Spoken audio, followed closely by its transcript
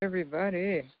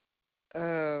Everybody.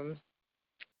 Um,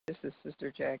 this is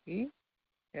Sister Jackie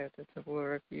at the Temple of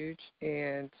Refuge,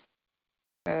 and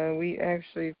we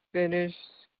actually finished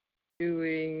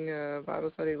doing Bible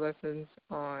study lessons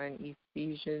on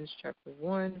Ephesians chapter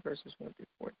 1, verses 1 through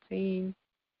 14.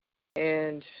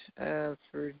 And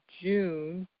for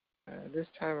June, this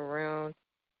time around,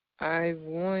 I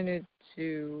wanted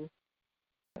to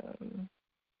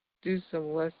do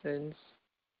some lessons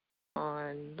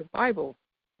on the Bible,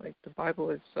 like the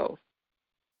Bible itself.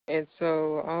 And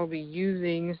so I'll be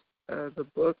using the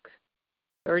book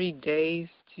 30 Days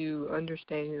to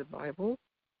Understanding the Bible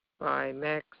by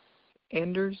Max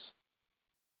Anders,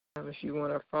 if you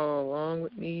want to follow along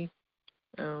with me.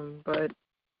 But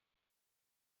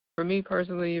for me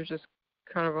personally, it was just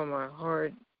kind of on my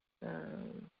heart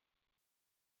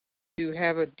to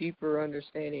have a deeper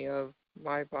understanding of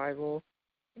my Bible.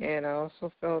 And I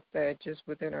also felt that just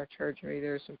within our church, maybe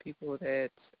there are some people that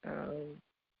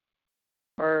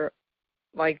are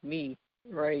like me,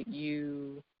 right?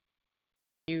 You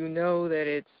know that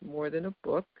it's more than a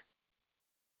book,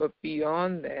 but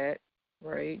beyond that,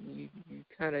 right, you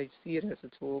kind of see it as a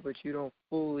tool, but you don't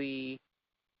fully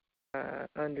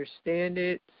understand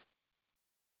it.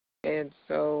 And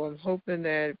so I'm hoping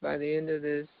that by the end of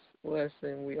this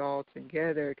lesson, we all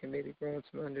together can maybe grow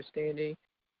some understanding.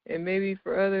 And maybe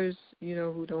for others,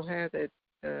 who don't have that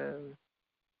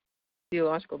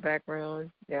theological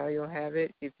background, now you'll have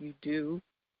it. If you do,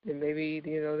 then maybe,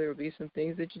 there will be some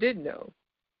things that you didn't know,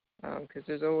 because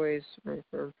there's always room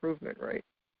for improvement, right?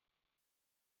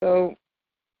 So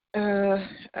I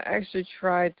actually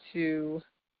tried to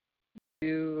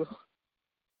do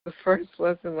the first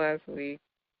lesson last week,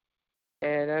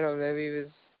 and I don't know, maybe it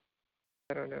was,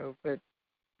 I don't know, but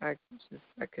I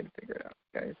couldn't figure it out,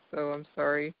 guys. So I'm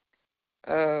sorry.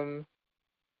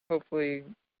 Hopefully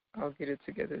I'll get it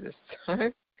together this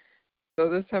time. So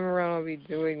this time around I'll be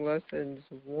doing lessons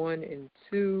 1 and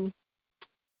 2.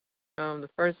 The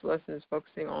first lesson is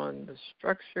focusing on the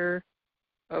structure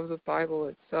of the Bible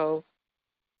itself.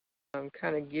 I'm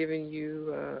kind of giving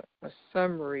you a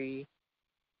summary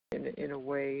in a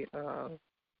way of,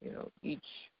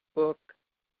 each book,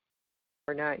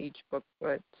 or not each book,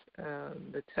 but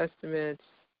the Testaments,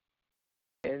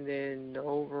 and then the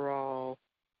overall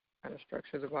kind of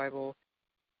structure of the Bible.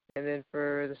 And then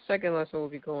for the second lesson, we'll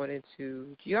be going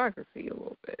into geography a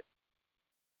little bit.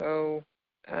 So,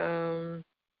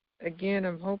 again,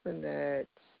 I'm hoping that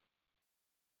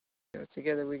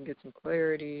together we can get some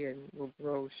clarity and we'll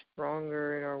grow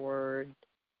stronger in our word.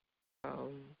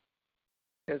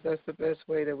 Because that's the best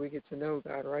way that we get to know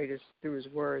God, right, is through His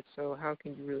Word. So how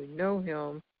can you really know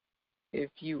Him if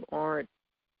you aren't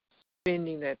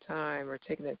spending that time or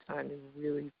taking that time to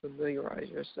really familiarize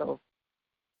yourself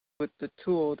with the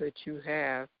tool that you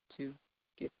have to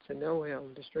get to know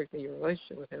Him, to strengthen your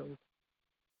relationship with Him?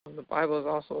 The Bible is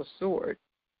also a sword,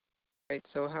 right?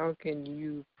 So how can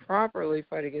you properly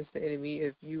fight against the enemy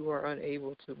if you are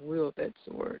unable to wield that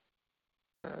sword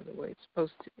the way it's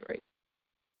supposed to, right?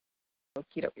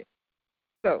 Okie dokie.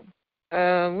 So,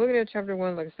 looking at chapter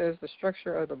 1, like I said, is the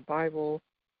structure of the Bible.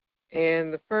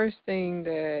 And the first thing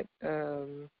that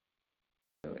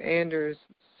Anders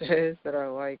says that I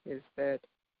like is that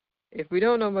if we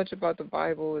don't know much about the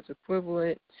Bible, it's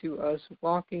equivalent to us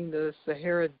walking the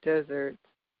Sahara Desert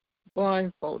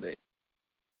blindfolded.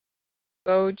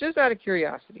 So just out of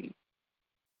curiosity,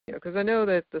 because I know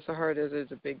that the Sahara Desert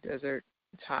is a big desert,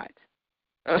 it's hot.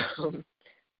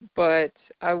 But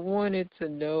I wanted to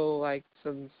know, like,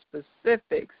 some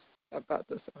specifics about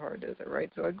the Sahara Desert,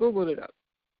 right? So I Googled it up.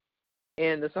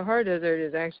 And the Sahara Desert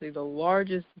is actually the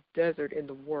largest desert in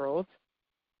the world,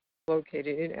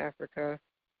 located in Africa.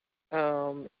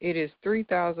 It is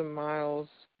 3,000 miles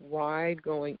wide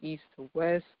going east to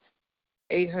west,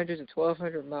 800 to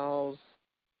 1,200 miles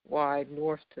wide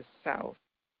north to south.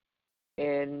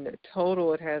 And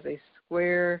total, it has a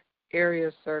square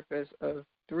area surface of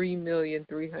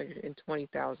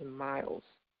 3,320,000 miles.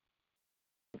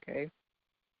 Okay.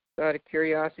 So out of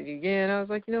curiosity again, I was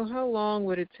like, how long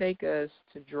would it take us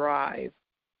to drive?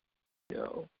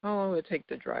 How long would it take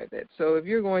to drive that? So if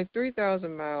you're going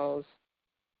 3,000 miles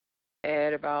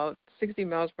at about 60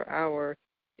 miles per hour,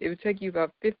 it would take you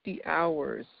about 50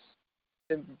 hours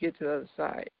to get to the other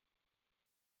side.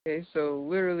 Okay, so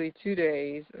literally 2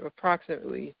 days,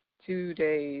 approximately 2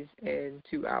 days and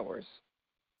 2 hours.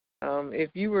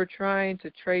 If you were trying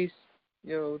to trace,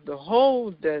 the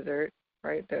whole desert,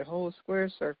 right, that whole square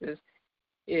surface,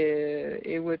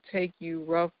 it would take you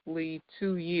roughly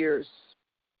 2 years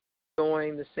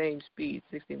going the same speed,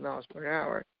 60 miles per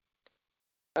hour.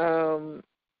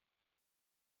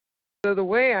 So the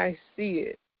way I see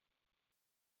it,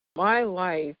 My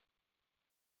life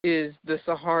is the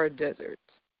Sahara Desert.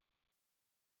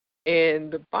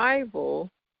 And the Bible,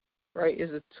 right,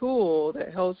 is a tool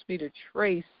that helps me to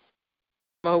trace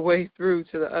my way through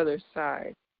to the other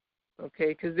side, okay?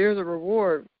 Because there's a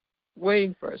reward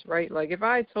waiting for us, right? Like if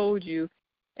I told you,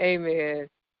 hey, man,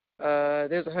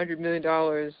 there's $100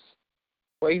 million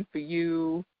waiting for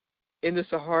you in the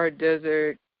Sahara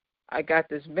Desert. I got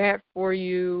this map for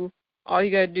you. All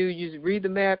you got to do is just read the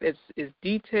map. It's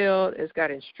detailed. It's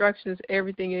got instructions,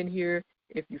 everything in here.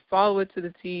 If you follow it to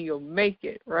the T, you'll make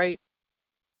it, right?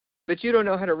 But you don't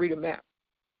know how to read a map.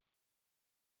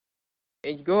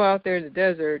 And you go out there in the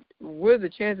desert, what are the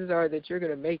chances are that you're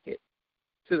going to make it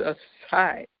to the other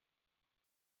side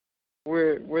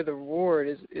where the reward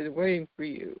is waiting for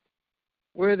you?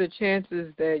 What are the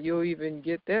chances that you'll even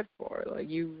get that far? Like,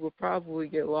 you will probably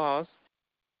get lost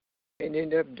and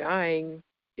end up dying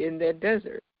in that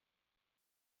desert.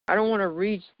 I don't want to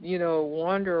reach,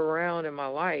 wander around in my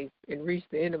life and reach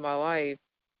the end of my life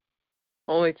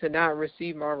only to not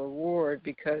receive my reward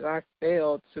because I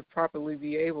failed to properly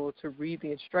be able to read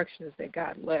the instructions that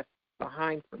God left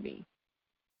behind for me.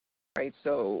 Right?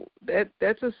 So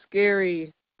that's a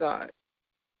scary thought.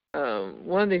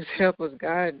 One of the examples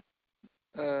God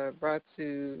brought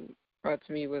to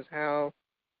me was how,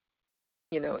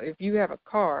 if you have a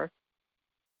car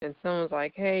and someone's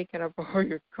like, hey, can I borrow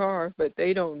your car? But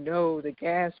they don't know the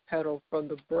gas pedal from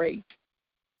the brake.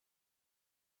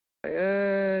 Like,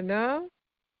 no,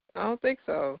 I don't think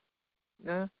so.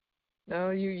 No,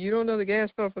 you don't know the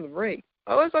gas pedal from the brake.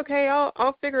 Oh, it's okay.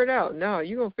 I'll figure it out. No,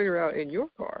 you're gonna figure it out in your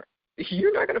car.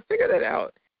 You're not gonna figure that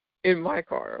out in my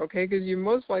car, okay? Because you're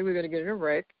most likely gonna get in a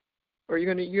wreck, or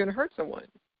you're gonna hurt someone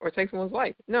or take someone's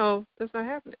life. No, that's not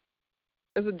happening.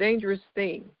 That's a dangerous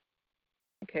thing.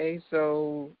 Okay,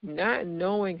 so not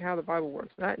knowing how the Bible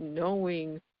works,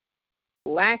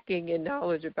 lacking in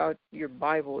knowledge about your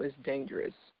Bible is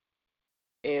dangerous.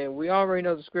 And we already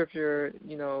know the scripture,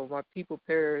 my people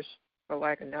perish for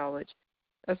lack of knowledge.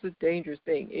 That's a dangerous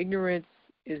thing. Ignorance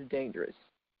is dangerous.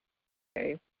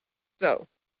 Okay, so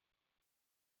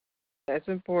that's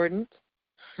important.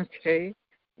 Okay,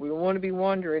 we don't want to be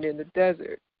wandering in the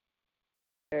desert.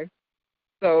 Okay,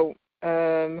 so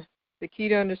the key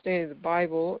to understanding the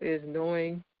Bible is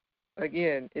knowing,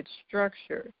 again, its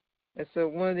structure. And so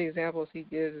one of the examples he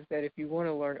gives is that if you want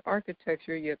to learn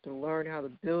architecture, you have to learn how the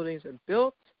buildings are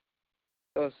built.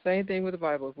 So same thing with the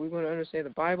Bible. If we want to understand the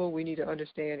Bible, we need to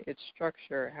understand its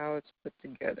structure, how it's put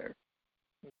together.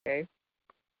 Okay?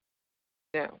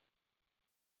 Now,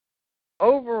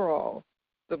 overall,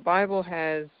 the Bible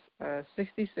has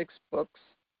 66 books.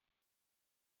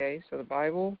 Okay, so the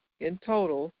Bible in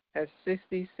total has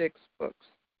 66 books.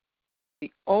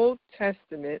 The Old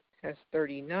Testament has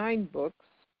 39 books.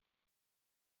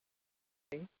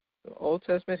 Okay? The Old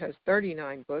Testament has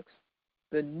 39 books.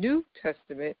 The New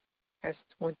Testament has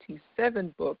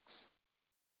 27 books.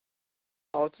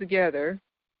 Altogether,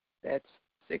 that's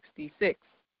 66.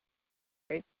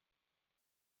 Okay?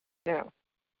 Now,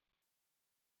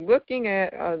 looking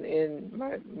at, and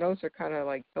my notes are kind of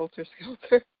like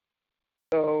helter-skelter,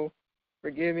 so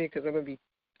forgive me because I'm going to be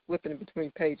flipping in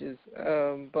between pages.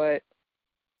 But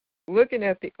looking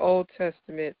at the Old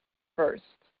Testament first,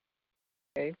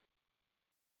 okay?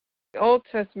 The Old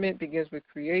Testament begins with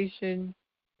creation.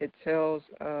 It tells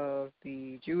of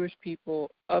the Jewish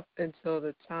people up until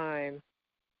the time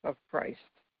of Christ.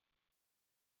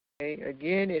 Okay?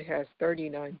 Again, it has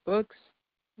 39 books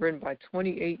written by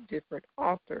 28 different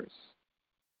authors,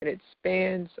 and it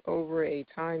spans over a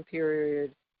time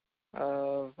period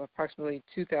of approximately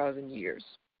 2,000 years.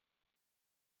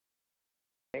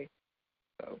 Okay,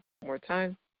 so more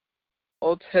time.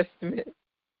 Old Testament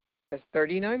has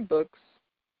 39 books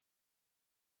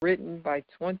written by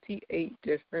 28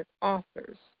 different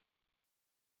authors.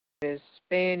 It is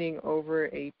spanning over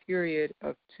a period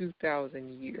of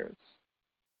 2,000 years.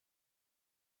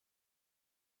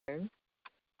 Okay.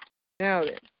 Now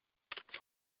then,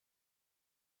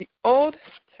 the Old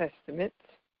Testament,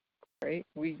 right,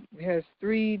 has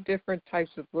 3 different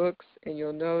types of books, and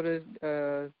you'll notice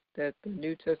that the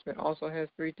New Testament also has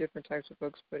 3 different types of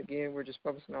books, but again, we're just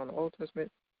focusing on the Old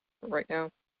Testament right now.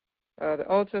 The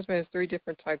Old Testament has 3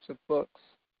 different types of books.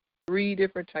 3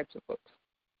 different types of books.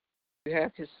 You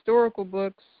have historical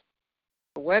books,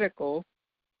 poetical,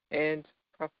 and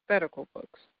prophetical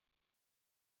books.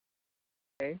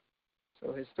 Okay,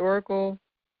 so historical,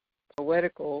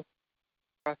 poetical,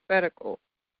 prophetical.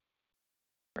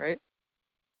 Right?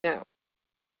 Now,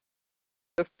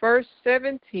 the first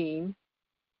 17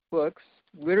 books,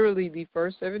 literally the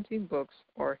first 17 books,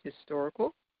 are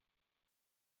historical.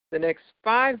 The next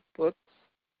 5 books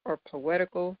are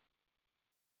poetical,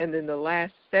 and then the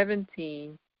last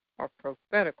 17 are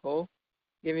prophetical,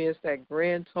 giving us that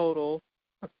grand total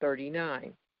of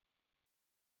 39.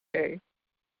 Okay,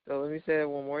 so let me say that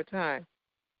one more time.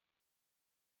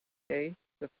 Okay,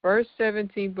 the first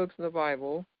 17 books in the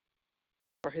Bible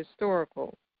are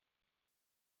historical.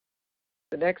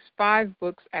 The next 5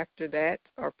 books after that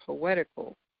are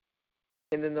poetical.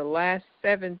 And then the last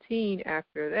 17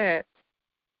 after that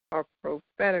are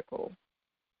prophetical.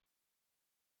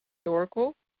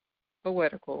 Historical,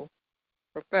 poetical,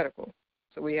 prophetical.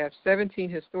 So we have 17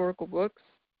 historical books,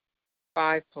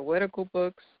 5 poetical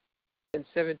books, and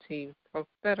 17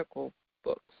 prophetical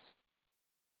books.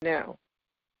 Now,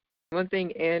 one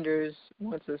thing Anders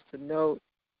wants us to note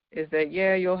is that,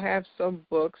 yeah, you'll have some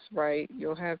books, right?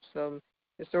 You'll have some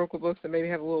historical books that maybe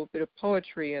have a little bit of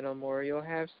poetry in them, or you'll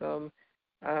have some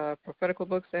prophetical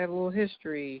books that have a little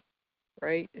history,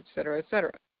 right, et cetera, et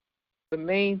cetera. The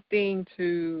main thing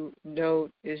to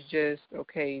note is just,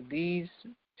 okay, these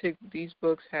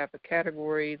books have a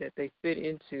category that they fit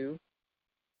into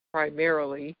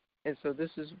primarily, and so this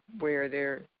is where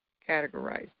they're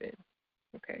categorized in,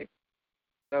 okay?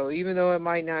 So even though it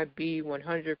might not be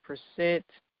 100%,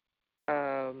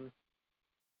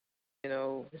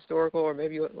 historical, or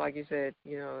maybe, like you said,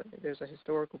 there's a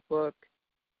historical book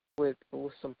with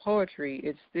some poetry,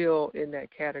 it's still in that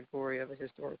category of a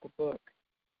historical book,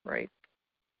 right?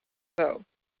 So,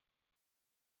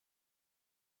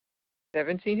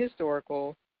 17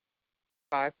 historical,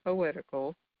 5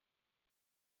 poetical,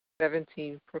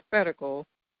 17 prophetical,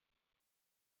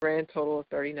 grand total of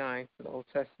 39 for the Old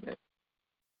Testament,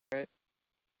 right?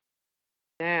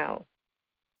 Now,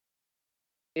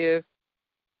 if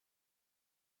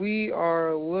we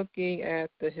are looking at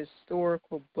the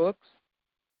historical books,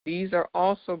 these are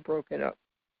also broken up.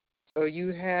 So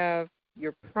you have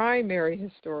your primary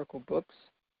historical books,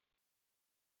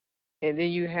 and then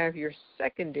you have your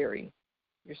secondary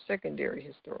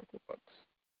historical books.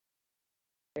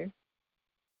 Okay.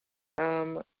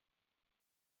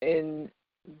 And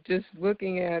just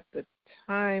looking at the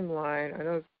timeline, I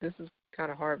know this is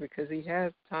kind of hard because he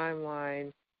has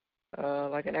timeline,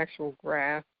 like an actual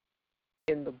graph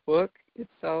in the book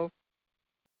itself.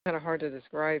 It's kind of hard to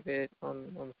describe it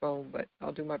on the phone, but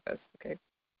I'll do my best. Okay.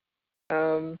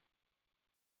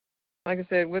 Like I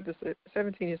said, with the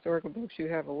 17 historical books, you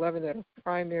have 11 that are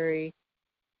primary,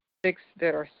 6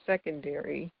 that are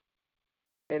secondary,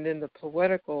 and then the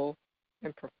poetical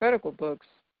and prophetical books,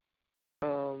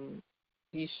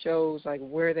 he shows like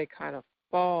where they kind of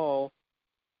fall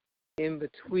in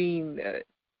between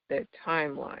that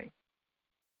timeline.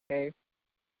 Okay.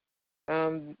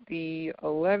 The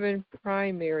 11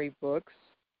 primary books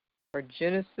are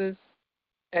Genesis,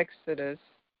 Exodus,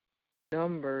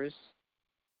 Numbers,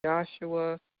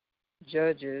 Joshua,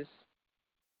 Judges,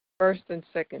 1st and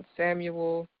 2nd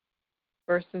Samuel,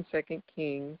 1st and 2nd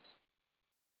Kings,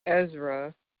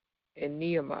 Ezra, and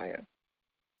Nehemiah.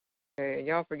 Okay, and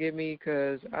y'all forgive me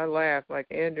because I laugh. Like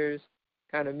Anders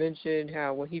kind of mentioned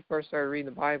how when he first started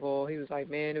reading the Bible, he was like,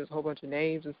 man, there was a whole bunch of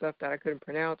names and stuff that I couldn't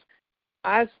pronounce.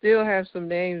 I still have some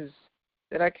names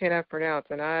that I cannot pronounce,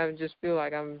 and I just feel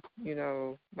like I'm,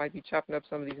 might be chopping up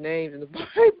some of these names in the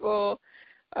Bible,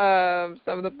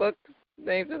 some of the books,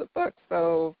 names of the books,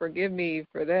 so forgive me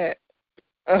for that.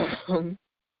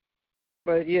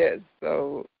 But yes,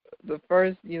 so the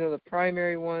first, the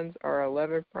primary ones are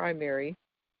 11 primary: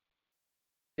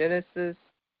 Genesis,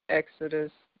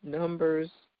 Exodus, Numbers,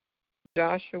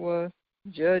 Joshua,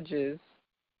 Judges,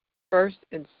 1st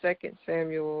and 2nd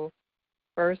Samuel,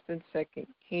 1st and 2nd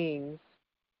Kings,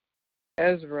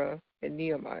 Ezra, and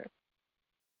Nehemiah.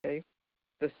 Okay.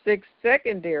 The 6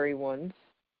 secondary ones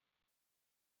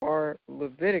are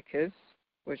Leviticus,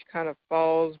 which kind of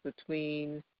falls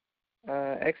between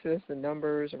Exodus and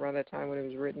Numbers around that time when it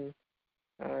was written.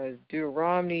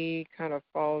 Deuteronomy kind of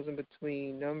falls in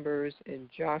between Numbers and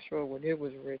Joshua when it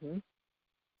was written.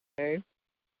 Okay.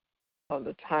 On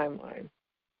the timeline,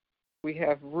 we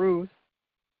have Ruth,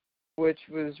 which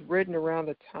was written around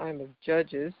the time of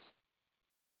Judges.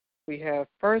 We have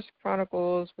 1st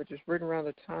Chronicles, which was written around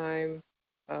the time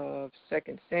of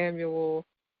 2nd Samuel.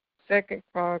 2nd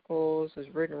Chronicles is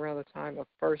written around the time of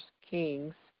 1st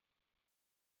Kings.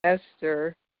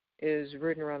 Esther is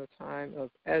written around the time of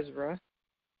Ezra.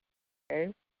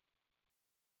 Okay.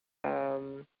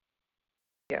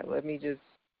 Yeah, let me just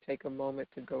take a moment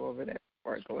to go over that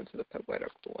before I go into the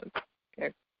poetical ones.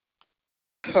 Okay.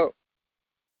 So,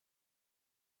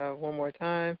 one more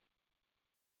time.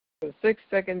 The 6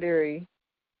 secondary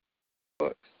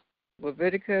books: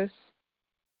 Leviticus,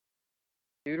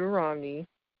 Deuteronomy,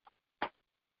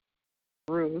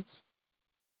 Ruth,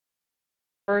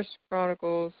 First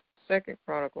Chronicles, Second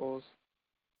Chronicles,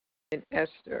 and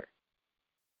Esther.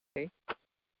 Okay.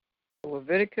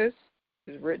 Leviticus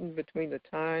is written between the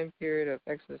time period of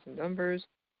Exodus and Numbers.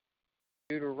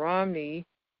 Deuteronomy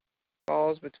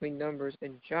falls between Numbers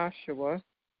and Joshua.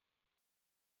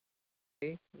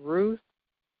 Okay. Ruth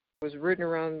was written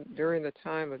around during the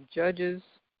time of Judges.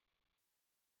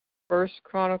 First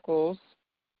Chronicles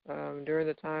during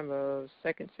the time of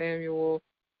Second Samuel.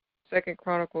 Second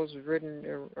Chronicles was written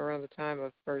around the time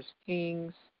of First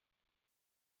Kings.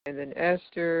 And then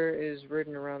Esther is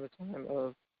written around the time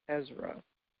of Ezra.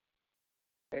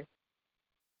 Okay.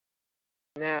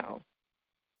 Now,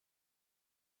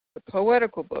 the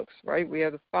poetical books, right? We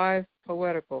have the 5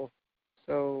 poetical.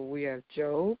 So we have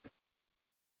Job,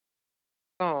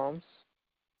 Psalms,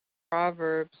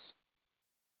 Proverbs,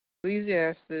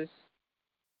 Ecclesiastes,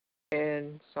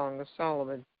 and Song of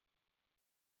Solomon,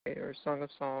 okay, or Song of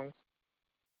Songs.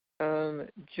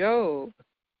 Job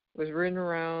was written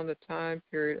around the time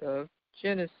period of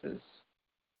Genesis,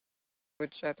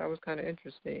 which I thought was kind of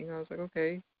interesting. I was like,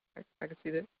 okay, I can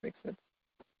see that. Makes sense.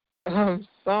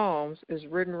 Psalms is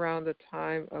written around the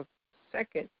time of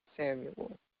 2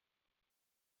 Samuel.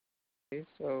 Okay,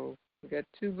 so we got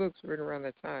 2 books written around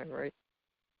that time, right?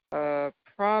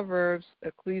 Proverbs,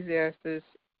 Ecclesiastes,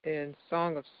 and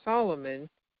Song of Solomon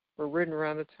were written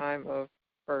around the time of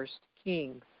 1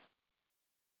 Kings.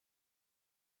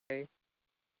 Okay,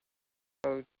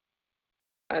 so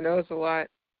I know it's a lot,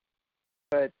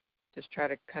 but just try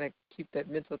to kind of keep that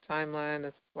mental timeline.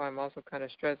 That's why I'm also kind of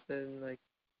stressing, like,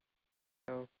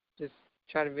 just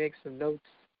try to make some notes.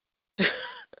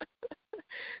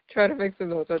 Try to make some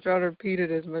notes. I'll try to repeat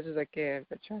it as much as I can,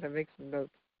 but try to make some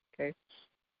notes, okay?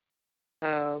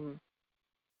 So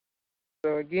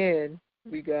again,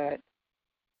 we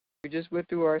just went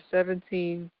through our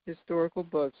 17 historical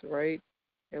books, right?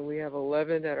 And we have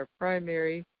 11 that are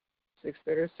primary, 6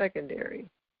 that are secondary.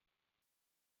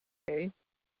 Okay?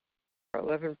 Our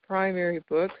 11 primary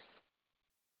books,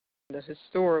 the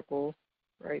historical,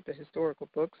 right? The historical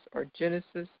books are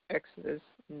Genesis, Exodus,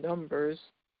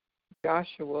 Numbers,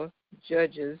 Joshua,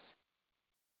 Judges,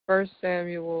 1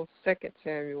 Samuel, 2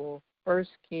 Samuel, 1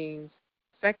 Kings,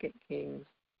 2 Kings,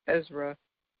 Ezra,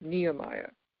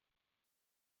 Nehemiah.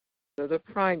 So the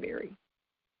primary.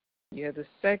 You have the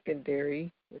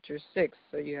secondary, which are 6.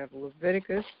 So you have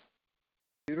Leviticus,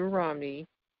 Deuteronomy,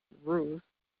 Ruth,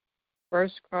 1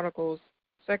 Chronicles,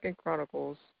 2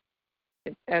 Chronicles,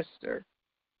 and Esther.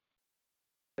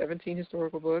 17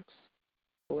 historical books,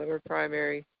 11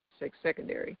 primary, 6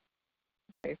 secondary.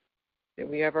 Okay. Then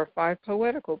we have our 5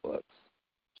 poetical books: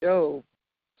 Job,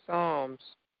 Psalms,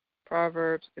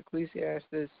 Proverbs,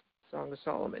 Ecclesiastes, Song of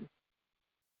Solomon.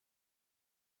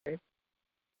 Okay.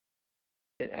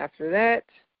 And after that,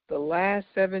 the last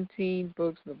 17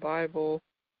 books of the Bible,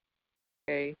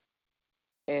 okay,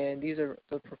 and these are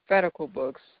the prophetical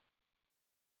books,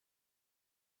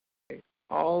 okay,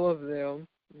 all of them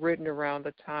written around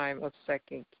the time of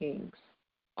 2 Kings.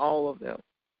 All of them.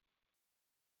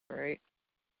 All right.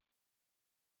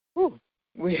 Whew.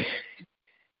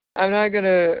 I'm not going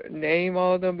to name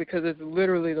all of them because it's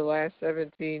literally the last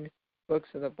 17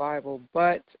 books of the Bible,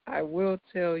 but I will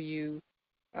tell you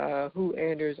who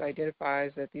Anders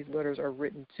identifies that these letters are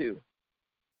written to.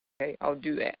 Okay, I'll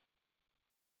do that.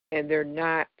 And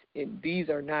these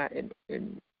are not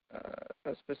in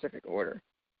a specific order.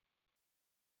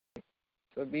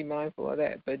 So be mindful of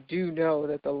that. But do know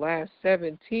that the last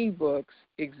 17 books,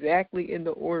 exactly in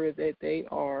the order that they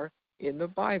are in the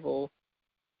Bible,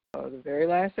 the very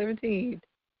last 17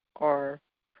 are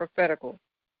prophetical.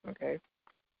 Okay?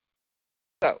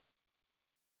 So,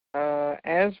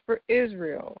 as for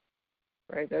Israel,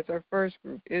 right, that's our first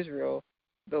group, Israel,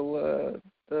 the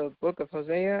book of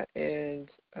Hosea and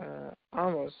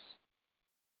Amos,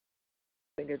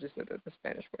 I think I just said it the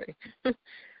Spanish way,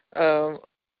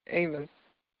 Amos,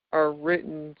 are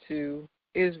written to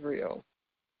Israel.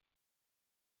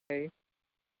 Okay?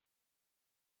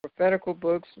 Prophetical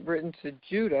books written to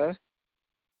Judah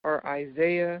are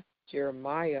Isaiah,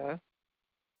 Jeremiah,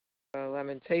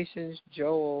 Lamentations,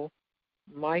 Joel,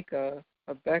 Micah,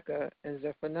 Habakkuk, and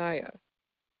Zephaniah.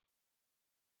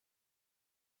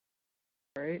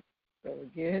 All right? So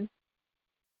again,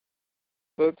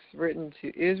 books written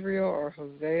to Israel are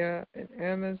Hosea and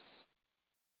Amos.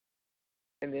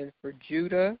 And then for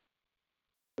Judah,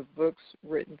 the books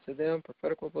written to them,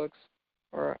 prophetical books,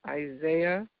 are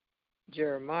Isaiah,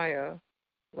 Jeremiah,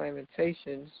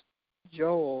 Lamentations,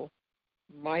 Joel,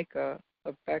 Micah,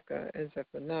 Habakkuk, and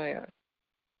Zephaniah.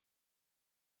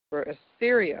 For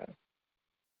Assyria,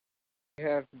 you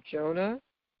have Jonah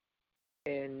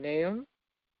and Nahum.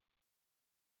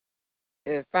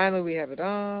 And finally, we have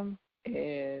Adam,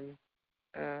 and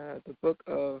the book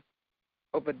of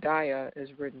Obadiah is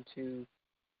written to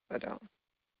Adam.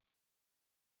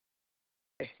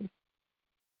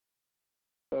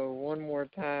 So one more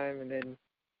time, and then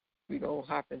we're going to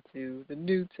hop into the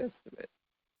New Testament.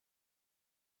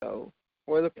 So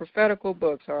for the prophetical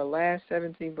books, our last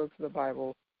 17 books of the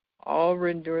Bible, all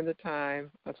written during the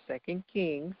time of 2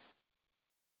 Kings.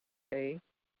 Okay,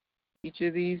 each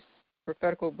of these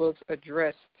prophetical books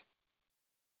addressed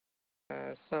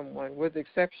someone, with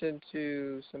exception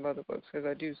to some other books, because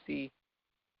I do see,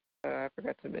 I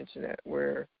forgot to mention that,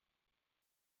 where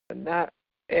not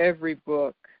every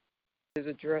book is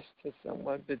addressed to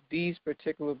someone, but these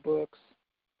particular books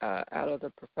out of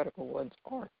the prophetical ones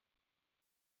are.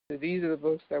 So these are the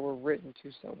books that were written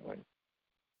to someone.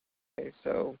 Okay,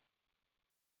 so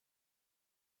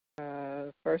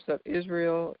first up,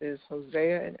 Israel is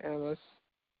Hosea and Amos.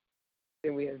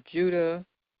 Then we have Judah,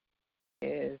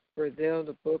 and for them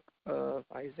the book of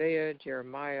Isaiah,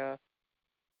 Jeremiah,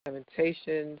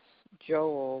 Lamentations,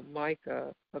 Joel,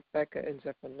 Micah, Habakkuk, and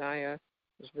Zephaniah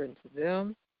was written to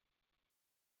them.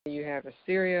 Then you have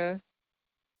Assyria,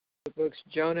 the books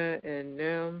Jonah and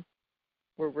Nahum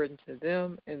were written to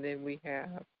them, and then we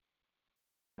have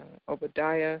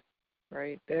Obadiah,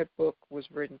 right? That book was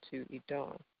written to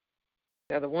Edom.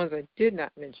 Now the ones I did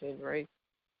not mention, right?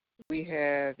 We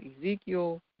have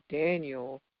Ezekiel,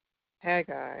 Daniel,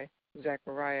 Haggai,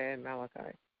 Zechariah, and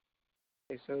Malachi.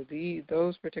 Okay, so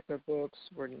those particular books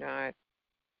were not,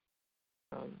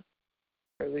 or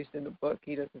at least in the book,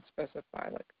 he doesn't specify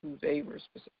like who they were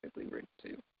specifically written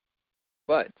to.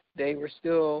 But they're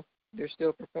still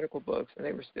prophetical books, and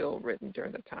they were still written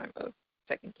during the time of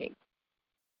 2 Kings.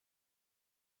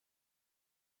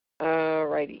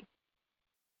 Alrighty.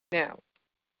 Now,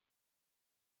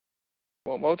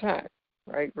 one more time,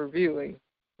 right? Reviewing.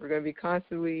 We're going to be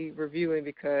constantly reviewing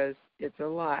because it's a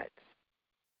lot.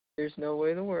 There's no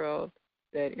way in the world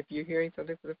that if you're hearing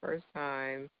something for the first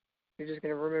time, you're just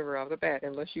going to remember off the bat,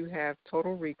 unless you have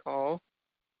total recall,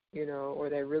 or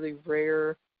that really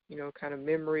rare, kind of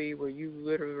memory where you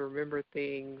literally remember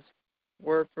things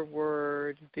word for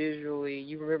word, visually.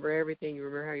 You remember everything. You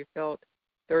remember how you felt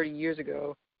 30 years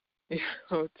ago,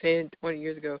 10, 20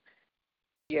 years ago.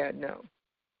 Yeah, no.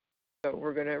 So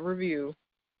we're going to review,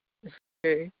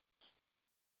 okay,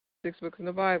 6 books in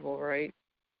the Bible, right?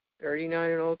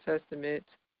 39 in the Old Testament,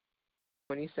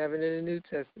 27 in the New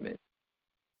Testament.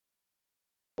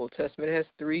 Old Testament has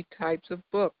 3 types of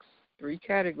books, 3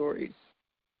 categories.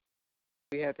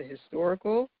 We have the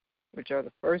historical, which are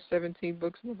the first 17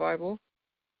 books in the Bible,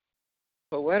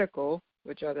 poetical,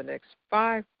 which are the next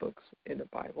 5 books in the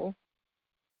Bible,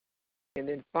 and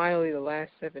then finally the last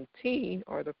 17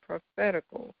 are the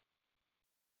prophetical.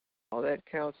 All that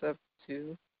counts up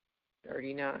to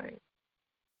 39,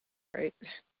 right?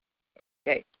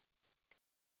 Okay.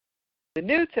 The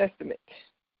New Testament,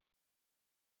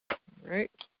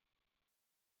 right?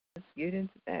 Let's get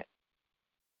into that.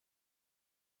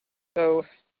 So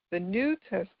the New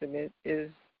Testament is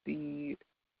the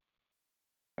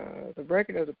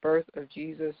record of the birth of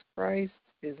Jesus Christ,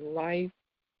 his life,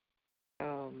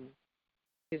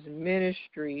 his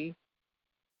ministry,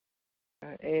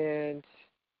 and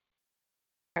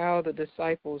how the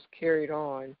disciples carried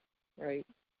on, right?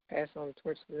 Passed on the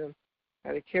torch to them.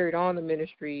 How they carried on the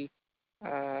ministry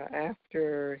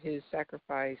after his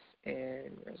sacrifice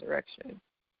and resurrection.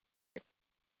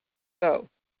 So,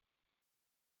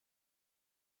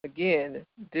 again,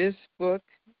 this book,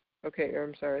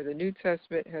 the New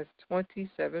Testament has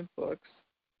 27 books.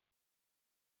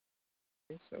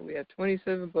 So we have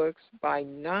 27 books by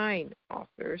 9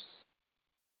 authors.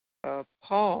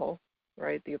 Paul,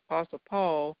 right, the Apostle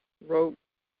Paul, wrote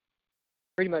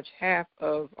pretty much half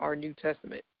of our New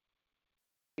Testament.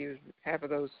 Half of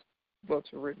those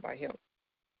books were written by him.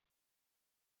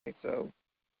 Okay, so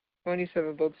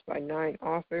 27 books by 9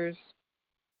 authors.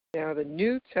 Now the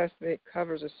New Testament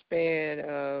covers a span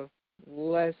of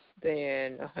less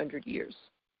than 100 years.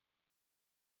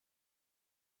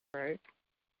 All right.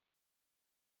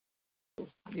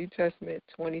 New Testament,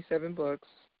 27 books,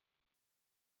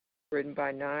 written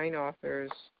by 9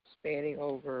 authors, spanning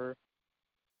over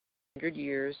 100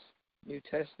 years. New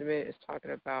Testament is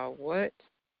talking about what?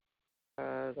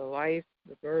 The life,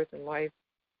 the birth and life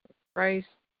of Christ,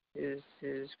 his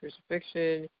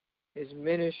crucifixion, his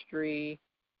ministry,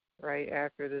 right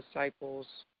after the disciples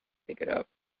pick it up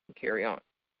and carry on.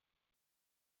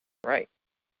 Right.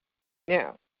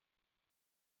 Now,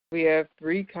 we have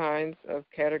 3 kinds of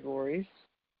categories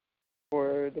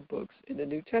for the books in the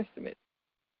New Testament.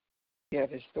 You have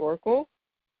historical.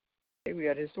 Okay, we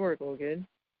got historical again.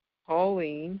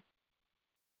 Pauline,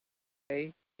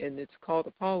 okay, and it's called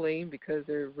the Pauline because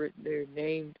they're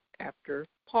named after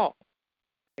Paul,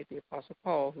 right? The Apostle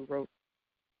Paul, who wrote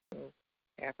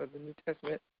half of the New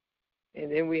Testament.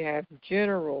 And then we have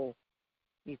general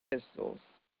epistles.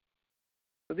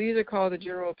 So these are called the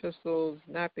general epistles,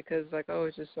 not because like, oh,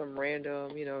 it's just some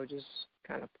random, just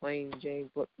kind of plain Jane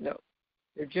book. No,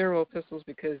 they're general epistles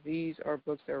because these are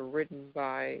books that are written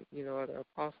by, other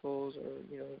apostles or,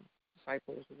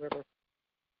 disciples or whatever.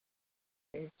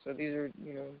 Okay, so these are,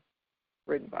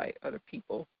 written by other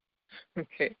people.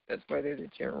 Okay, that's why they're the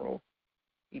general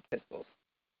epistles.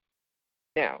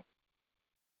 Now,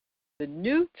 the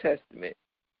New Testament,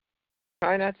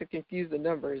 try not to confuse the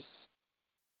numbers.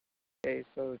 Okay,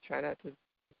 so try not to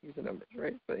confuse the numbers,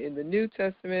 right? But in the New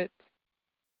Testament,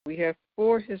 we have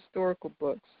 5 historical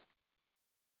books,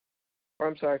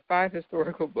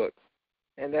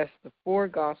 and that's the 4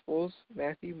 Gospels,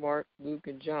 Matthew, Mark, Luke,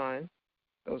 and John.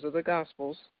 Those are the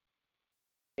Gospels.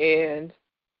 And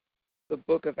the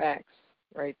book of Acts,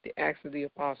 right? The Acts of the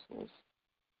Apostles.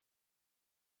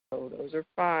 So those are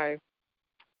 5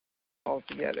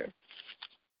 altogether.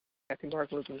 Matthew,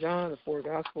 Mark, Luke, and John, the 4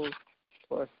 Gospels,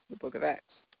 plus the book of Acts.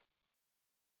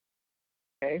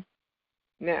 Okay?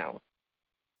 Now,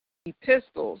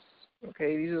 epistles,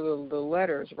 okay, these are the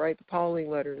letters, right? The Pauline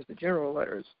letters, the general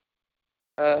letters.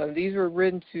 These were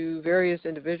written to various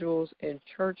individuals and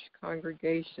church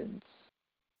congregations.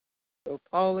 So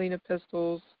Pauline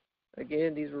epistles,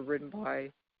 again, these were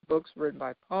books written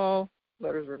by Paul,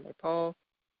 letters written by Paul.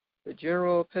 The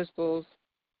general epistles,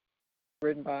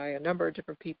 written by a number of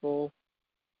different people,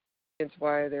 hence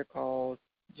why they're called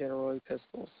general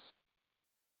epistles.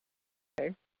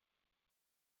 Okay?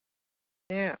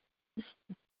 Now,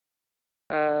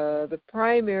 the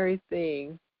primary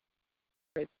thing,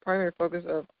 right, the primary focus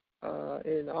of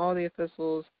in all the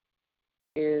epistles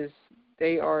is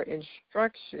they are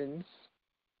instructions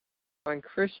on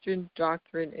Christian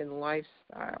doctrine and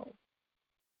lifestyle.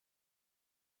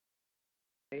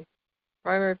 Okay?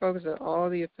 Primary focus of all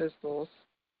the epistles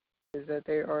is that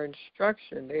they are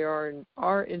instruction. They are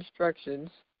our instructions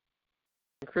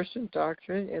on Christian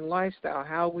doctrine and lifestyle,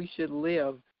 how we should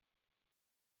live.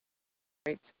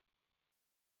 Right?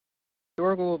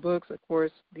 Historical books, of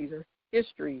course, these are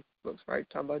history books, right?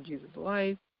 Talking about Jesus'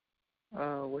 life,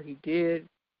 what he did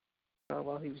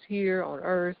while he was here on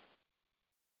earth,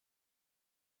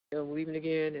 leaving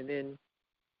again, and then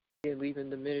leaving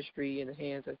the ministry in the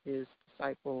hands of his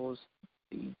disciples,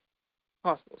 the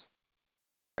apostles,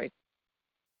 right?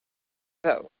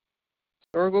 So,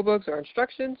 historical books are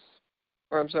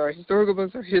historical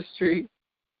books are history.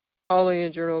 Pauline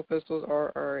and journal epistles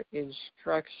are our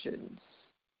instructions.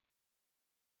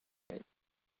 Right?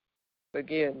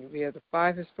 Again, we have the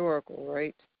 5 historical,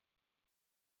 right?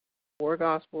 4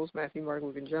 Gospels, Matthew, Mark,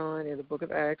 Luke, and John, and the book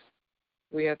of Acts.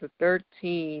 We have the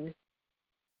 13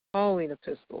 Pauline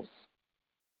epistles.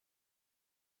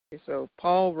 Okay, so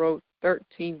Paul wrote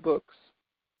 13 books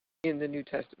in the New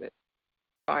Testament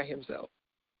by himself.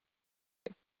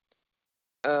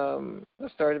 I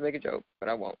started to make a joke, but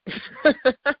I won't.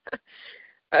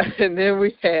 And then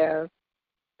we have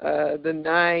the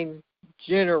 9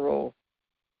 general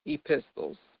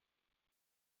epistles.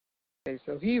 Okay,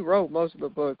 so he wrote most of the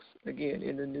books, again,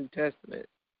 in the New Testament.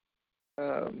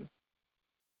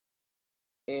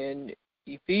 And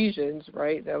Ephesians,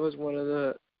 right, that was one of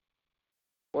the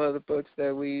books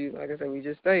that we, like I said, we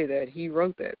just studied that. He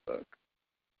wrote that book.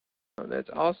 That's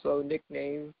also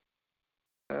nicknamed,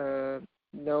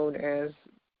 known as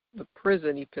the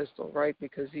prison epistle, right,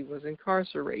 because he was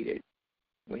incarcerated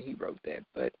when he wrote that.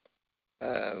 But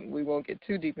we won't get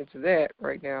too deep into that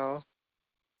right now.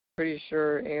 Pretty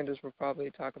sure Anders will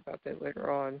probably talk about that later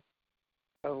on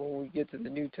when we get to the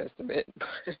New Testament.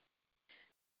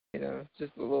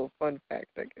 Just a little fun fact,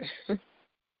 I guess.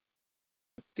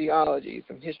 Theology,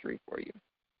 some history for you.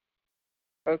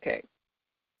 Okay.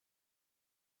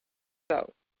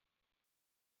 So,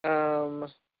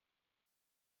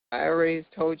 I already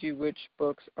told you which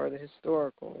books are the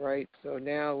historical, right? So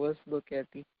now let's look at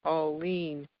the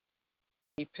Pauline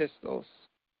epistles.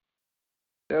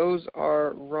 Those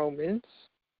are Romans,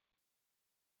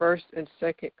 1st and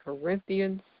 2nd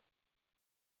Corinthians,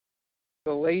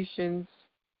 Galatians,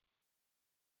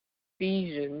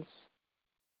 Ephesians,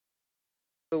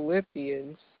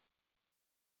 Philippians,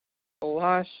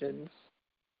 Colossians,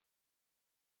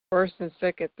 1st and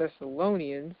 2nd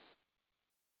Thessalonians,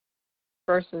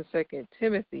 1st and 2nd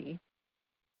Timothy,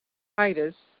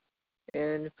 Titus,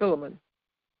 and Philemon.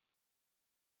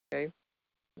 Okay.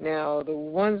 Now, the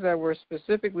ones that were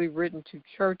specifically written to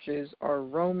churches are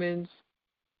Romans,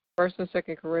 1st and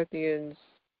 2nd Corinthians,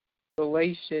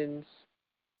 Galatians,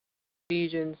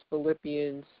 Ephesians,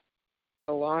 Philippians,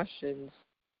 Colossians,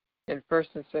 and 1st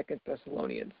and 2nd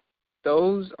Thessalonians.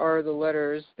 Those are the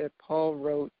letters that Paul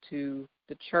wrote to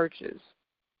the churches.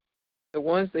 The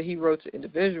ones that he wrote to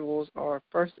individuals are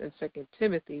 1st and 2nd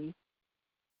Timothy,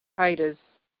 Titus,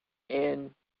 and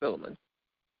Philemon.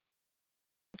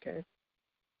 Okay.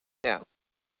 Now,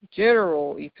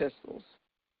 general epistles.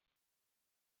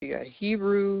 You got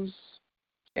Hebrews,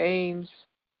 James,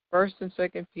 1st and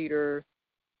 2nd Peter,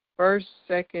 1st,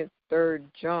 2nd, 3rd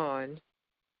John,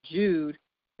 Jude,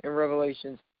 and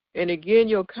Revelations. And again,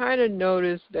 you'll kind of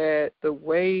notice that the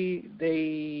way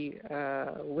they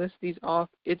list these off,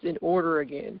 it's in order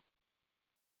again.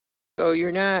 So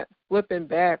you're not flipping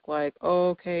back like, oh,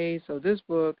 okay, so this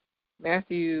book,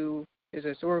 Matthew, is a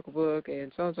historical book,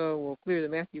 and so-and-so, well, clear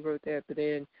that Matthew wrote that, but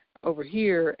then over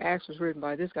here, Acts was written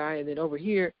by this guy, and then over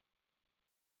here,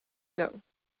 no.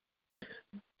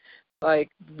 Like,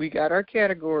 we got our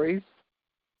categories,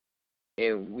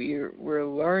 and we're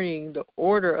learning the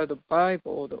order of the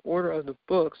Bible, the order of the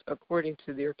books according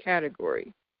to their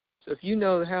category. So if you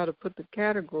know how to put the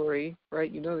category, right,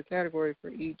 you know the category for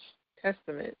each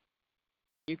testament,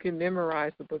 you can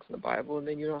memorize the books of the Bible, and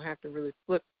then you don't have to really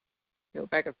flip,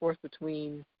 back and forth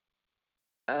between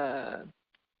the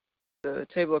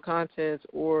table of contents,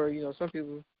 or, some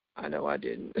people, I know I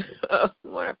didn't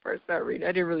when I first started reading.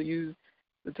 I didn't really use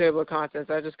the table of contents.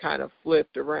 I just kind of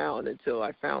flipped around until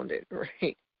I found it,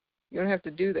 right? You don't have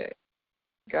to do that.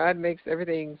 God makes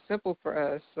everything simple for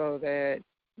us so that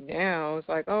now it's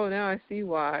like, oh, now I see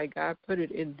why God put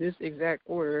it in this exact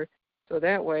order. So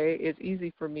that way it's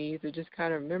easy for me to just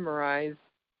kind of memorize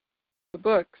the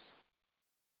books.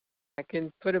 I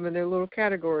can put them in their little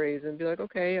categories and be like,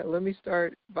 okay, let me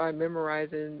start by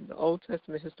memorizing the Old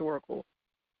Testament historical.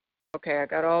 Okay, I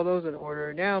got all those in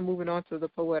order. Now I'm moving on to the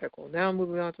poetical. Now I'm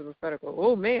moving on to the prophetical.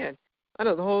 Oh, man, I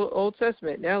know the whole Old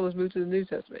Testament. Now let's move to the New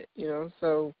Testament,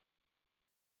 So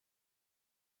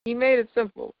he made it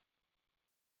simple,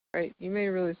 right? He made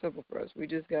it really simple for us. We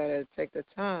just got to take the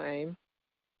time,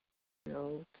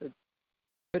 to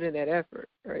put in that effort,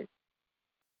 right?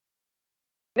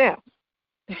 Now,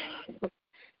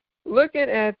 looking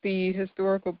at the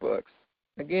historical books,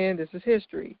 again, this is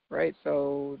history, right?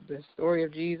 So the story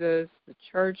of Jesus, the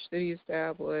church that he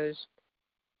established,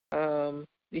 the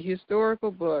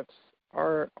historical books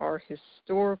are our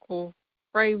historical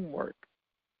framework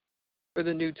for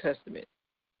the New Testament.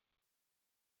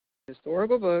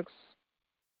 Historical books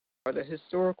are the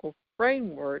historical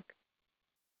framework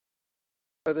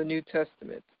for the New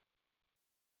Testament.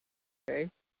 Okay?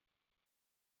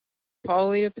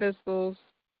 Pauline epistles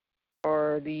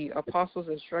are the apostles'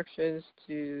 instructions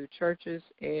to churches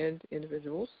and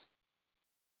individuals.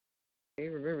 Okay,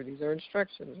 remember, these are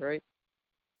instructions, right?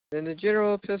 Then the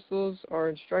general epistles are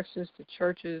instructions to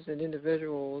churches and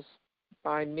individuals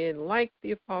by men like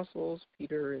the apostles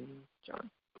Peter and John.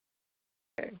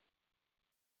 Okay.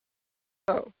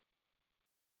 So,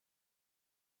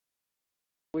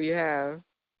 we have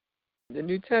the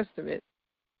New Testament,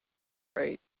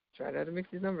 right? Try not to mix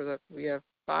these numbers up. We have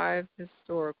 5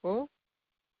 historical,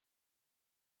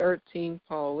 13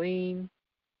 Pauline,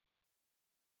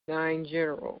 9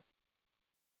 general,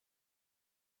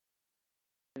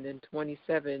 and then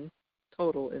 27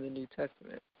 total in the New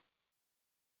Testament.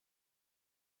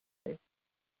 Okay.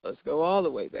 Let's go all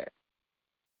the way back.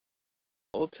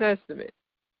 Old Testament,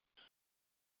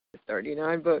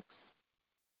 39 books.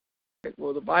 Okay.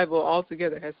 Well, the Bible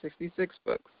altogether has 66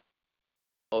 books.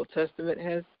 Old Testament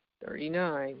has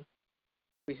 39.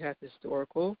 We have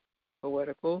historical,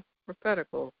 poetical,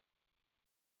 prophetical.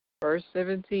 First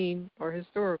 17 are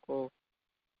historical.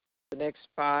 The next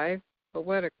 5,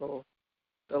 poetical.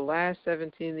 The last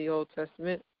 17 in the Old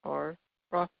Testament are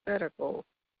prophetical.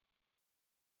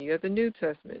 You got the New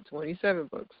Testament, 27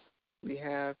 books. We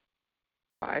have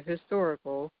 5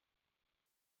 historical,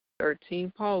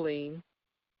 13 Pauline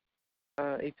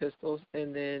epistles,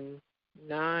 and then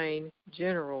 9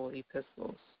 general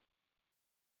epistles.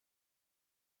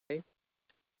 Okay?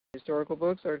 Historical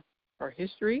books are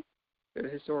history. They're the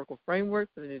historical framework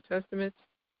for the New Testament.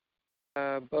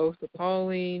 Both the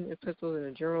Pauline epistles and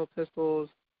the general epistles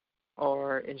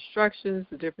are instructions.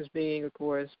 The difference being, of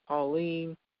course,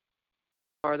 Pauline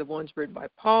are the ones written by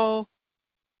Paul,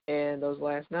 and those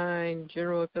last 9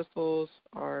 general epistles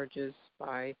are just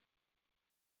by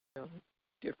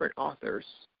different authors.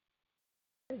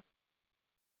 Okay.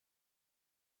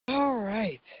 All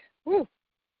right. Woo.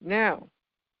 Now,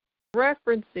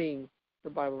 referencing the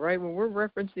Bible, right? When we're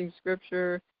referencing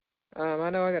Scripture, I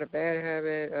know I got a bad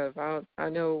habit of, I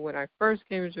know when I first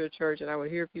came into a church and I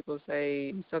would hear people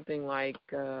say something like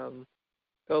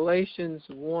Galatians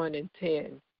 1 and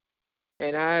 10.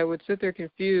 And I would sit there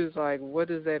confused, like, what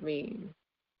does that mean?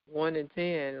 1 and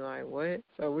 10, like, what?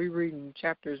 So we reading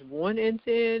chapters 1 and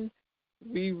 10?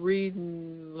 We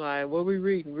reading, like, what we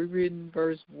reading? We reading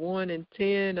verse 1 and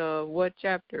 10 of what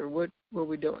chapter? What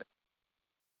we doing?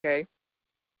 Okay?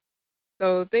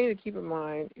 So the thing to keep in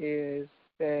mind is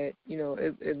that,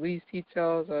 at least he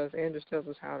tells us, Anders tells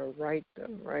us how to write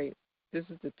them, right? This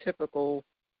is the typical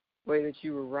way that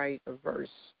you would write a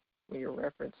verse when you're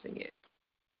referencing it.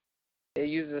 They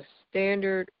use a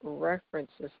standard reference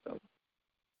system.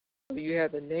 So you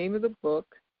have the name of the book,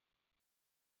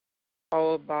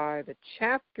 followed by the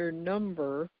chapter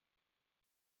number,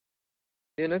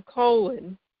 then a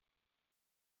colon,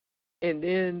 and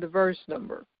then the verse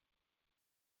number.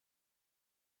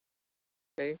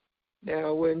 Okay?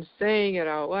 Now, when saying it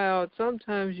out loud,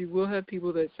 sometimes you will have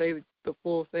people that say the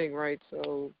full thing, right?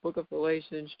 So, Book of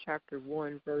Galatians, chapter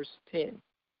 1, verse 10.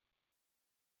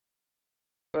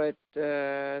 But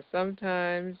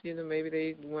sometimes, maybe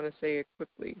they want to say it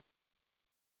quickly.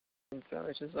 And so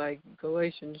it's just like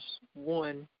Galatians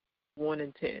 1, 1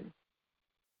 and 10.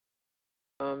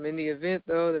 In the event,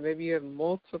 though, that maybe you have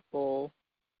multiple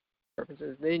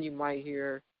references, then you might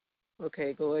hear,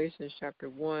 okay, Galatians chapter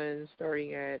 1,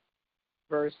 starting at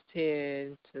verse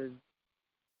 10 to,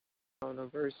 I don't know,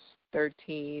 verse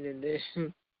 13, and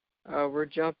then we're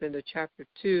jumping to chapter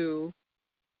 2,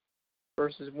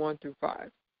 verses 1 through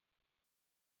 5,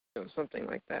 something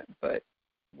like that. But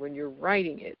when you're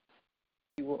writing it,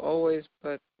 you will always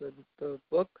put the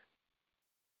book,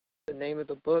 the name of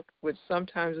the book, which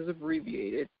sometimes is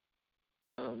abbreviated.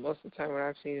 Most of the time when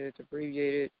I've seen it, it's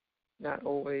abbreviated, not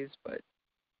always, but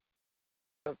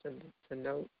something to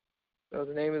note. So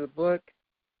the name of the book,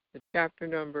 the chapter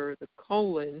number, the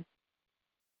colon,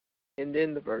 and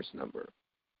then the verse number.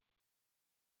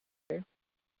 Okay.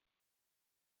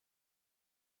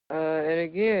 And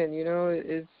again,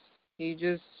 he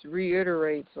just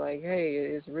reiterates like, hey,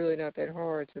 it's really not that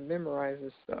hard to memorize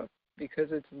this stuff because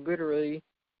it's literally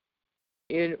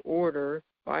in order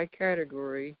by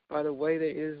category by the way that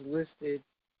it is listed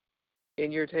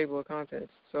in your table of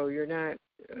contents. So you're not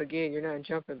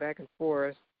jumping back and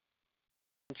forth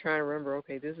and trying to remember,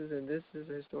 okay, this is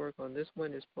historical, and this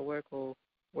one is poetical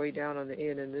way down on the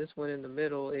end, and this one in the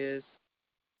middle is,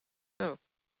 no,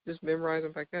 just memorize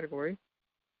them by category.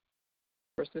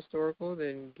 First historical,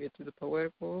 then get to the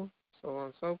poetical, so on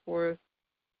and so forth.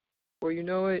 Well, you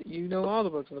know it, you know all the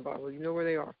books in the Bible, you know where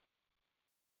they are.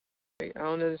 Okay, I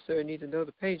don't necessarily need to know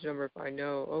the page number if I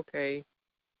know, okay,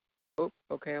 I'm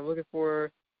looking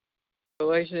for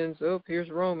Galatians, here's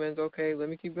Romans, okay, let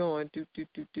me keep going,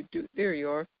 there you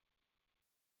are.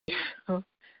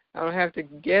 I don't have to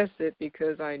guess it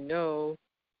because I know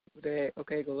that,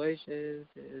 okay, Galatians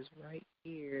is right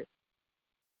here,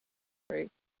 right?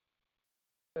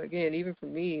 Again, even for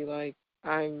me, like,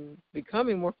 I'm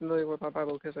becoming more familiar with my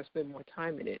Bible because I spend more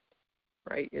time in it,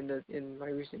 right, in my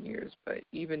recent years. But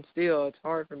even still, it's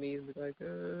hard for me to be like,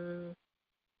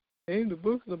 name the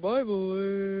books of the Bible,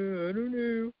 I don't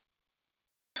know.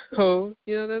 So,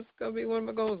 that's gonna be one of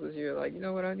my goals this year. Like, you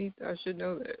know what, I should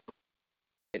know that.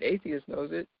 An atheist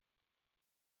knows it,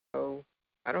 so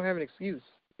I don't have an excuse.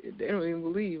 They don't even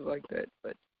believe like that,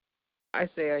 but I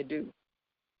say I do.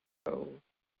 So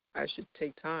I should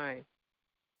take time,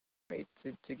 right,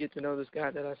 to get to know this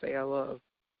God that I say I love,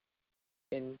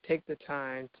 and take the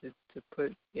time to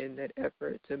put in that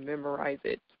effort to memorize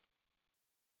it.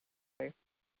 Okay?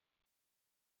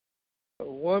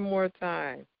 So one more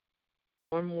time,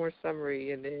 one more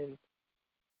summary, and then,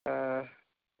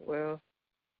 well,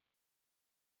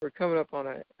 we're coming up on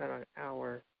an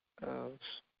hour.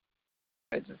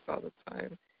 I just saw the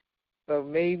time. So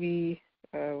maybe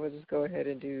we'll just go ahead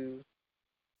and do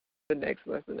the next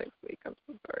lesson next week. I'm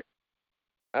so sorry.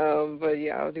 But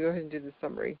yeah, I'll go ahead and do the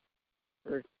summary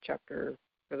for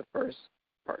the first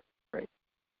part, right,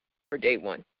 for day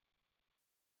 1.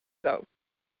 So,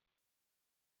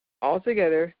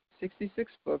 altogether,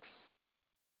 66 books,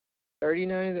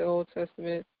 39 in the Old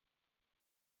Testament,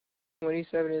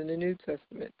 27 in the New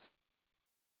Testament.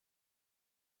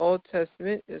 Old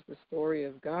Testament is the story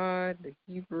of God, the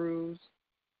Hebrews,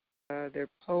 their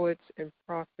poets and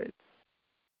prophets.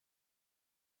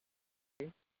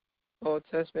 Okay. Old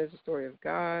Testament is the story of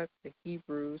God, the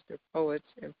Hebrews, their poets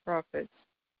and prophets.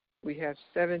 We have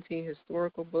 17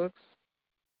 historical books,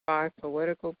 5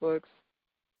 poetical books,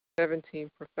 17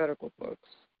 prophetical books.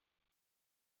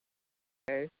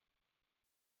 Okay.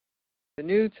 The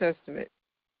New Testament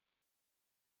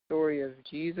story of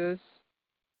Jesus,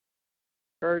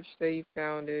 church that he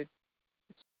founded,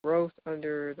 its growth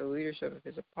under the leadership of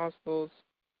his apostles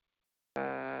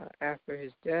after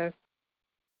his death.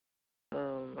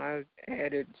 I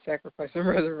added sacrifice and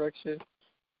resurrection.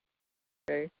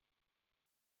 Okay.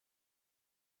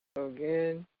 So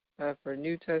again, for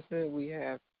New Testament, we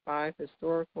have 5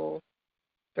 historical,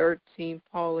 13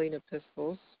 Pauline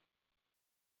epistles,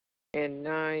 and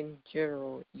 9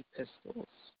 general epistles.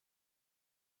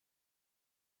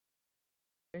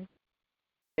 Okay.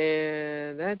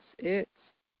 And that's it.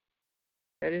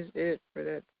 That is it for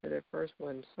that first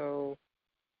one. So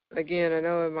again, I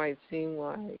know it might seem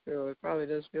like, or it probably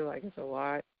does feel like it's a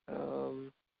lot.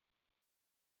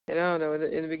 And I don't know,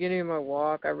 in the beginning of my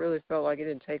walk, I really felt like it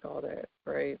didn't take all that,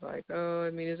 right? Like, oh,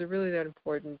 I mean, is it really that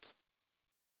important?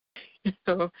 You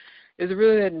know, is it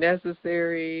really that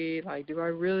necessary? Like, do I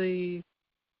really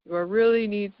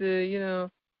need to,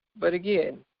 But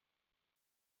again,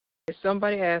 if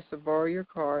somebody asked to borrow your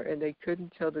car and they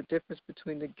couldn't tell the difference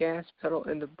between the gas pedal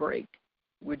and the brake,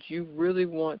 would you really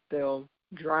want them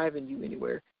driving you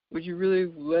anywhere? Would you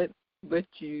really let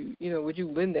you, would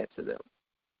you lend that to them?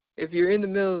 If you're in the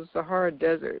middle of the Sahara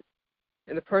Desert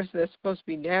and the person that's supposed to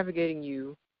be navigating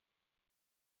you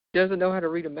doesn't know how to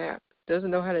read a map,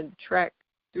 doesn't know how to track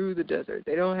through the desert,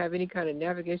 they don't have any kind of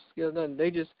navigation skills, nothing,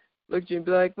 they just look at you and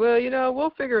be like, well, we'll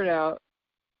figure it out.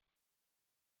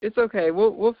 It's okay,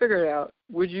 we'll figure it out.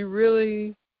 Would you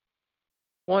really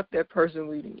want that person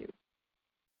leading you?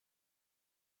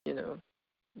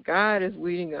 God is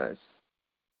leading us.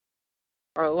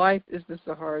 Our life is the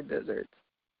Sahara Desert,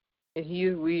 and He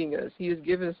is leading us. He has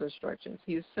given us instructions.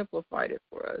 He has simplified it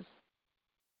for us.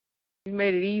 He's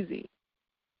made it easy.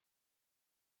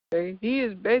 Okay? He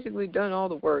has basically done all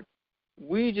the work.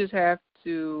 We just have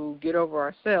to get over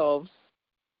ourselves,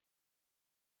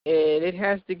 and it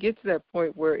has to get to that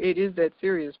point where it is that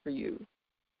serious for you.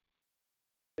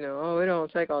 Oh, it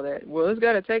don't take all that. Well, it's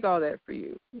got to take all that for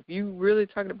you. If you really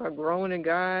talking about growing in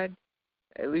God,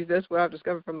 at least that's what I've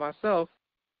discovered for myself,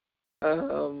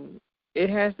 it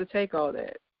has to take all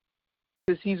that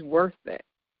because He's worth that.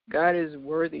 God is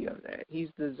worthy of that. He's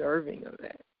deserving of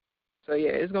that. So,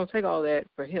 yeah, it's going to take all that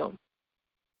for Him.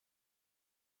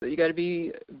 So you got to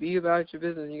be about your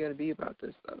business. You got to be about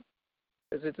this stuff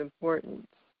because it's important.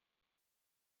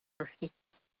 Right?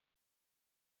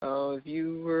 If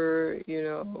you were,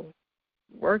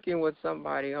 working with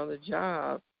somebody on the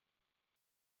job,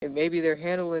 and maybe they're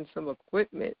handling some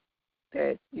equipment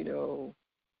that,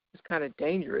 is kind of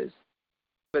dangerous,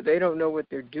 but they don't know what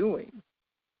they're doing.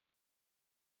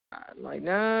 Like,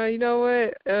 nah, you know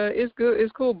what? It's good.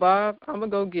 It's cool, Bob. I'm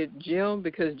going to go get Jim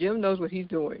because Jim knows what he's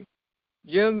doing.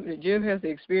 Jim has the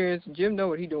experience. Jim knows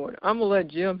what he's doing. I'm going to let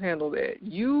Jim handle that.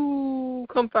 You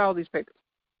come file these papers.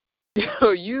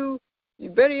 You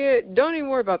better yet, don't even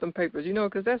worry about them papers,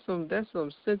 because that's some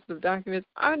sensitive documents.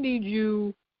 I need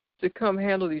you to come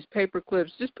handle these paper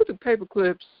clips. Just put the paper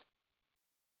clips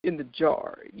in the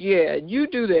jar. Yeah, you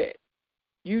do that.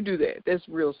 That's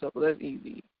real simple. That's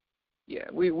easy. Yeah,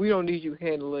 we don't need you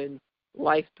handling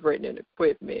life-threatening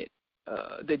equipment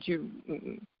that you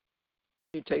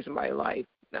take somebody's life.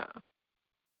 Nah.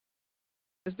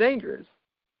 It's dangerous.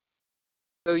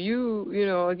 So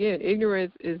again,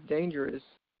 ignorance is dangerous.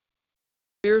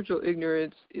 Spiritual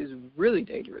ignorance is really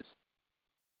dangerous.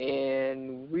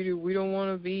 And we don't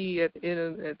want to be at the end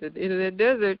of that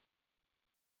desert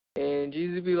and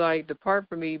Jesus be like, depart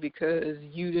from me because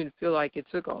you didn't feel like it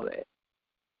took all that.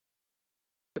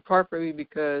 Depart from me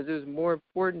because it was more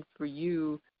important for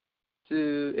you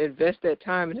to invest that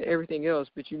time into everything else,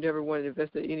 but you never wanted to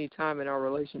invest any time in our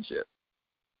relationship.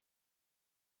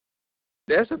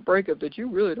 That's a breakup that you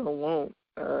really don't want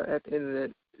at the end of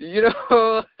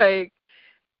that. Like,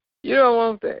 you don't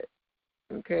want that.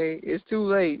 Okay? It's too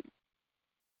late.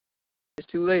 It's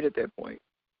too late at that point.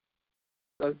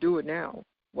 So do it now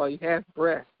while you have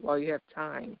breath, while you have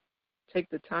time. Take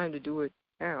the time to do it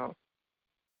now.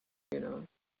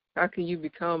 How can you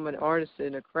become an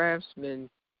artisan, a craftsman,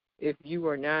 if you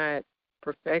are not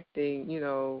perfecting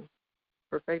your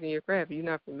craft? You're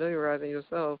not familiarizing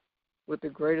yourself with the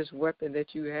greatest weapon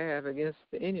that you have against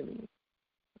the enemy,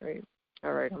 right?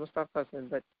 All right, I'm going to stop fussing,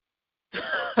 but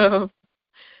I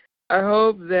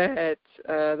hope that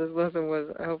this lesson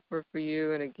was helpful for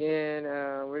you. And again,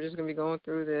 we're just going to be going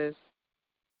through this,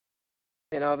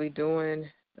 and I'll be doing,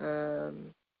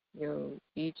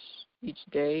 each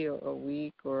day or a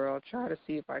week, or I'll try to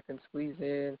see if I can squeeze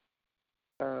in,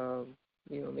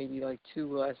 maybe like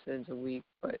 2 lessons a week.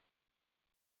 But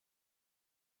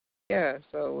yeah,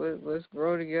 so let's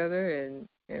grow together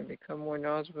and become more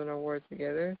knowledgeable in our words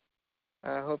together.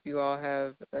 I hope you all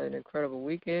have an incredible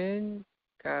weekend.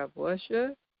 God bless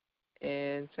you,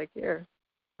 and take care.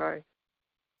 Bye.